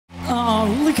Oh,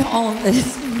 look at all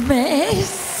this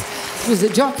mess. Was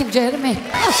it Jock and Jeremy?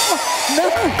 No.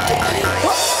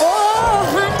 Oh,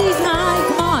 Handy's high.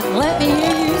 Come on, let me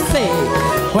hear you say.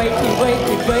 Wakey,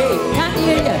 wakey, wake. Can't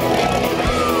hear you.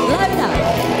 Louder.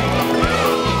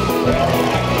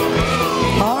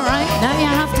 All right, now you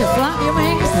have to flap your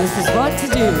wings. This is what to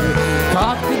do.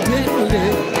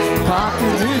 Cock-a-doodle-doo,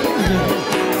 cock-a-doodle-doo,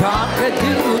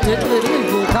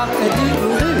 cock-a-doodle-diddle-doo,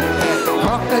 cock-a-doodle-doo,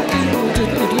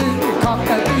 cock-a-doodle-diddle-doo,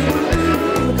 cock-a-doodle-doo.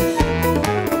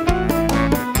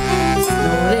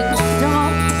 Snoring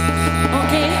stopped.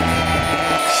 Okay.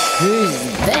 Who's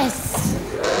this?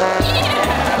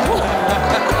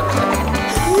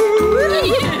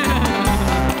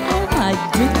 Oh my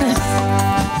goodness.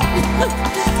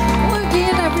 Look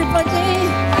in, everybody.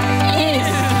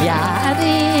 It's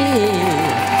Gary.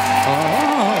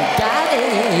 Oh,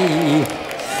 Gary.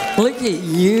 Look at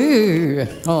you.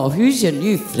 Oh, who's your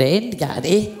new friend,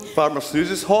 Gary? Farmer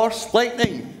Suze's horse,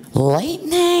 Lightning.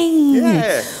 Lightning?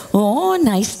 Yeah. Oh,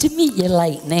 nice to meet you,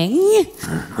 Lightning.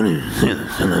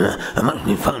 I've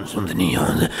actually found something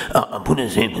here. I put a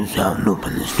safe and sound up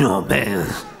in the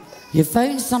strawberries. You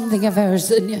found something of ours,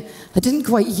 didn't you? I didn't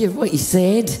quite hear what he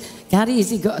said. Gary, has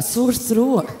he got a sore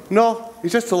throat? No,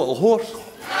 he's just a little horse.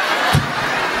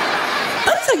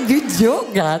 That's a good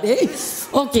joke, Gary.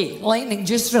 Okay, Lightning,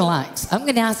 just relax. I'm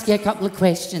going to ask you a couple of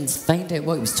questions, find out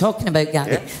what he was talking about,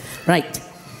 Gary. Yeah. Right.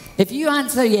 If you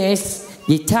answer yes,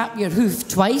 you tap your hoof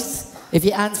twice. If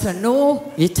you answer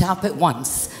no, you tap it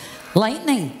once.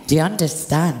 Lightning, do you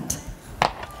understand?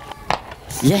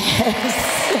 Yes.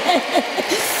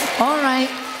 All right.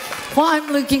 What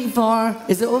I'm looking for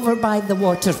is over by the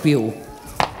water wheel.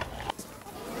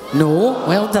 No,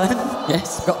 well done.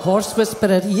 Yes, got horse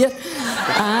whisperer here.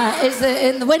 Is it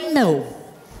in the windmill?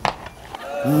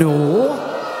 No.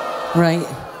 Right.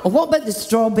 Well, what about the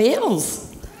straw bales?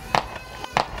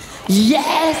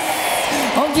 Yes!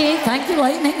 Okay, thank you,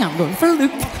 Lightning. I'm going for a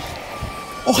look.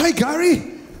 Oh, hi, Gary.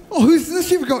 Oh, who's this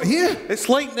you've got here? It's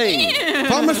Lightning.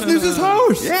 Farmer Snooze's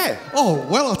horse? Yeah. Oh,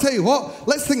 well, I'll tell you what.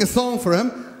 Let's sing a song for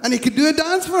him, and he could do a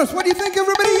dance for us. What do you think,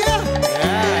 everybody? Yeah?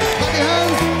 Clap your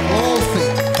hands. All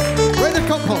sing. Ride a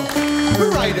cup horse.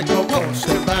 Ride a cup horse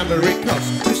to Banbury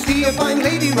Cross to see a fine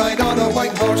lady ride on a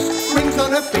white horse. Rings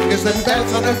on her fingers and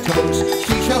bells on her toes.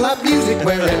 She shall have music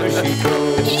wherever she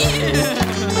goes.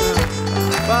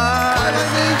 Bye,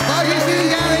 Lightning. Bye,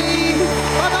 Gary.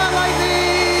 Bye-bye,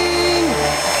 Lightning.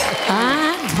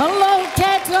 And hello,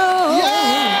 Kettle.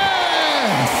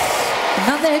 Yes!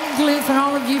 Another hidden clue for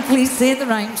all of you. Please say the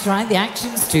rhymes. Try the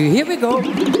actions too. Here we go.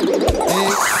 Excite,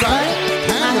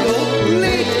 candle,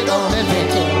 lit on a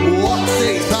kettle. What's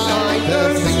inside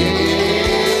the singing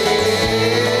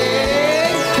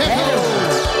kettle?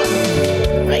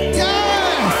 Right.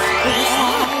 Yes! Oh,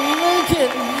 look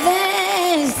at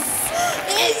this.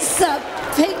 It's a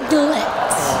piglet.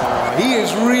 He is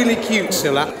really cute,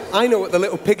 Cilla. I know what the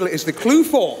little piglet is the clue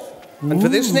for. And for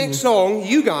this next song,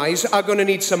 you guys are going to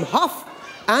need some huff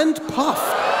and puff.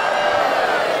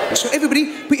 So everybody,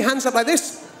 put your hands up like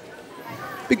this.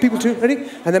 Big people too, ready?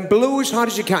 And then blow as hard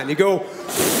as you can. You go...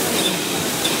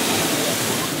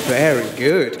 Very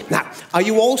good. Now, are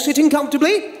you all sitting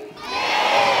comfortably?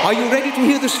 Are you ready to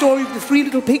hear the story of the 3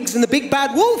 little pigs and the big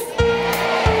bad wolf?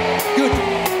 Good.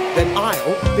 Then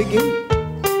I'll begin.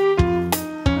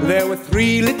 There were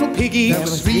 3 little piggies. There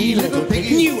were 3 little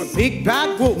piggies. Knew a big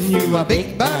bad wolf. Knew a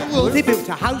big bad wolf. They built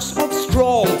a house of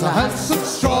straw. Built a house of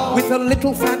straw. With a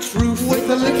little thatched roof. With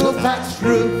a little thatched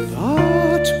roof.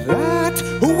 But that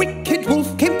wicked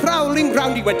wolf came prowling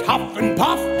round. He went huff and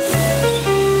puff.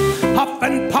 Huff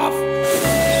and puff.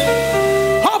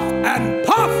 Huff and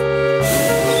puff.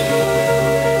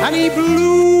 And he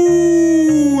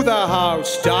blew the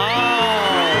house down.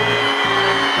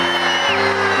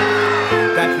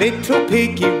 That little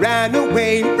piggy ran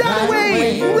away. Ran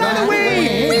away. Ran away.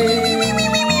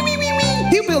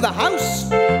 He'll build a house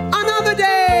another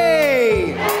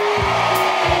day.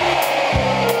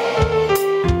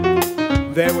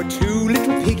 There were 2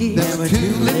 little piggies. There were 2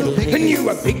 little piggies. And knew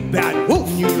a big bad wolf.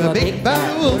 Knew a big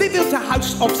bad wolf. They built a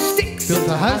house of sticks. Built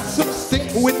a house of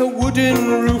sticks. With a wooden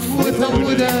roof. With a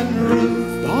wooden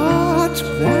roof. But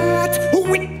that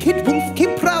wicked wolf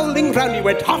came prowling round. He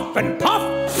went huff and puff.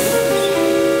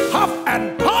 Huff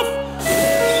and puff.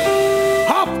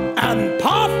 Huff and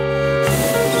puff.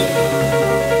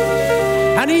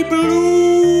 And he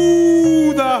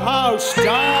blew the house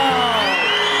down.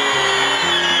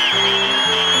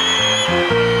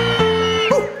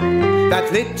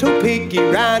 That little piggy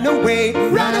ran away,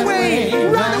 ran away,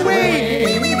 ran away.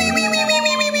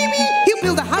 He'll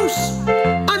build a house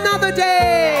another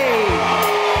day.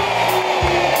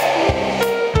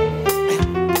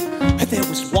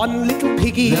 one little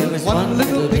piggy. There was one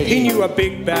little piggy. He knew a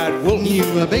big bad wolf.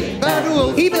 Knew a big bad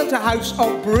wolf. He built a house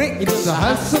of bricks. He built a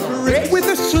house of bricks. With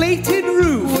a slated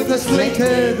roof. With a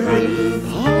slated roof.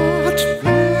 Hot,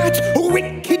 hot, a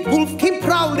wicked wolf came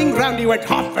prowling round. He went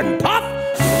huff and puff.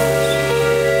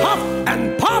 Huff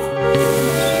and puff.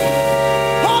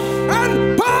 Huff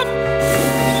and puff.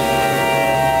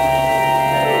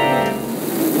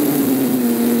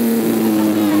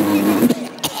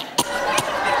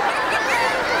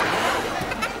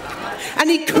 And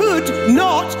he could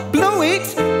not blow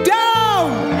it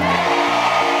down.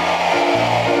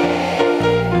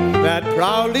 That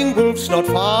prowling wolf's not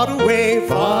far away,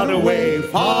 far away,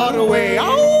 far away.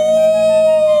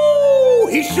 Oh,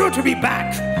 he's sure to be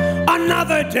back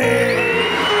another day.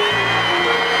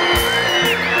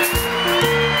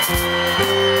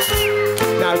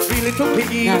 Now three little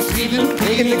piggies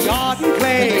in the garden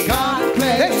play.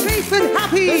 They're safe and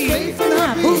happy.